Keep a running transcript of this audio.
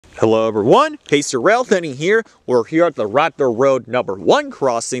Hello everyone, Pacer Rail Thinning here. We're here at the Radnor Road number 1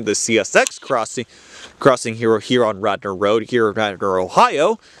 crossing, the CSX crossing here on Radnor Road here in Radnor,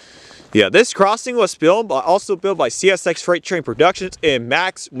 Ohio. Yeah, this crossing was also built by CSX Freight Train Productions and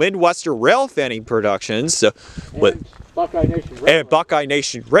Max Midwestern Rail Fanning Productions. So, Buckeye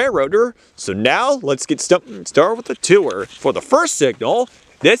Nation Railroader. So now let's get started with the tour. For the first signal,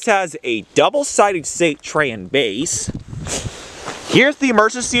 this has a double-sided state train base. Here's the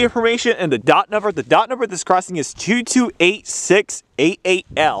emergency information and the dot number. The dot number of this crossing is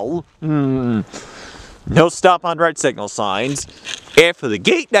 228688L. No stop on red signal signs. And for the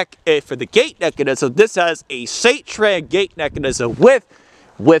gate mechanism, this has a state train gate mechanism with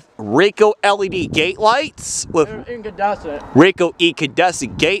Rico LED gate lights. Rico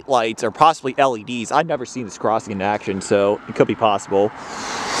incandescent gate lights, or possibly LEDs. I've never seen this crossing in action, so it could be possible.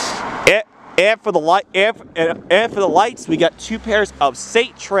 And for the lights, we got 2 pairs of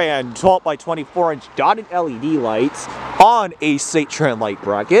state tran 12 by 24 inch dotted LED lights on a state tran light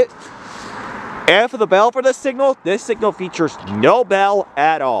bracket. And for the bell for this signal features no bell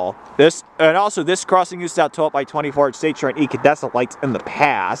at all. This crossing used to have 12 by 24 inch state tran incandescent lights in the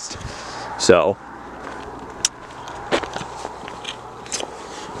past. So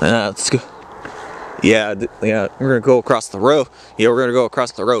let's go. Yeah, we're gonna go across the road. Yeah, we're gonna go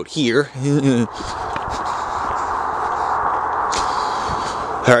across the road here.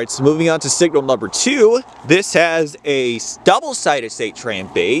 Alright, so moving on to signal number 2. This has a double-sided state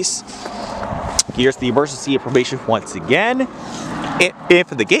train base. Here's the emergency information once again. And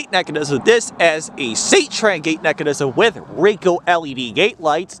for the gate mechanism, this has a state train gate mechanism with Rico LED gate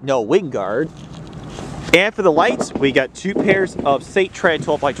lights, no wing guard. And for the lights, we got 2 pairs of state tran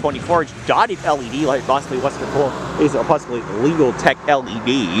 12 by 24 inch dotted LED light, possibly possibly legal tech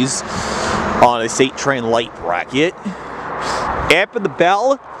LEDs on a state train light bracket. And for the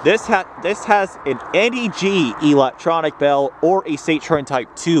bell, this has an NEG electronic bell or a state train type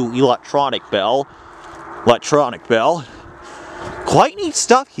 2 electronic bell. Quite neat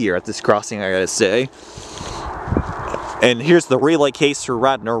stuff here at this crossing, I gotta say. And here's the relay case for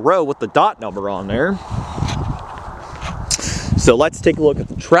Radnor Road with the dot number on there. So let's take a look at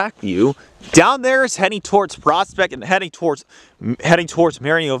the track view. Down there is heading towards Prospect and heading towards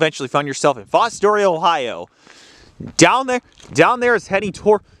Marion. You'll eventually find yourself in Fostoria, Ohio. Down there is heading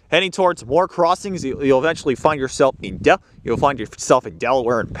towards more crossings. You'll eventually find yourself in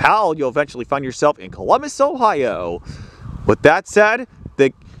Delaware and Powell. You'll eventually find yourself in Columbus, Ohio. With that said,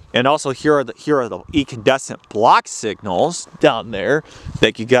 and also here are the incandescent block signals down there.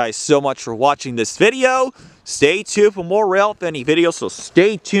 Thank you guys so much for watching this video. Stay tuned for more rail fanning videos, so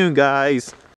stay tuned, guys.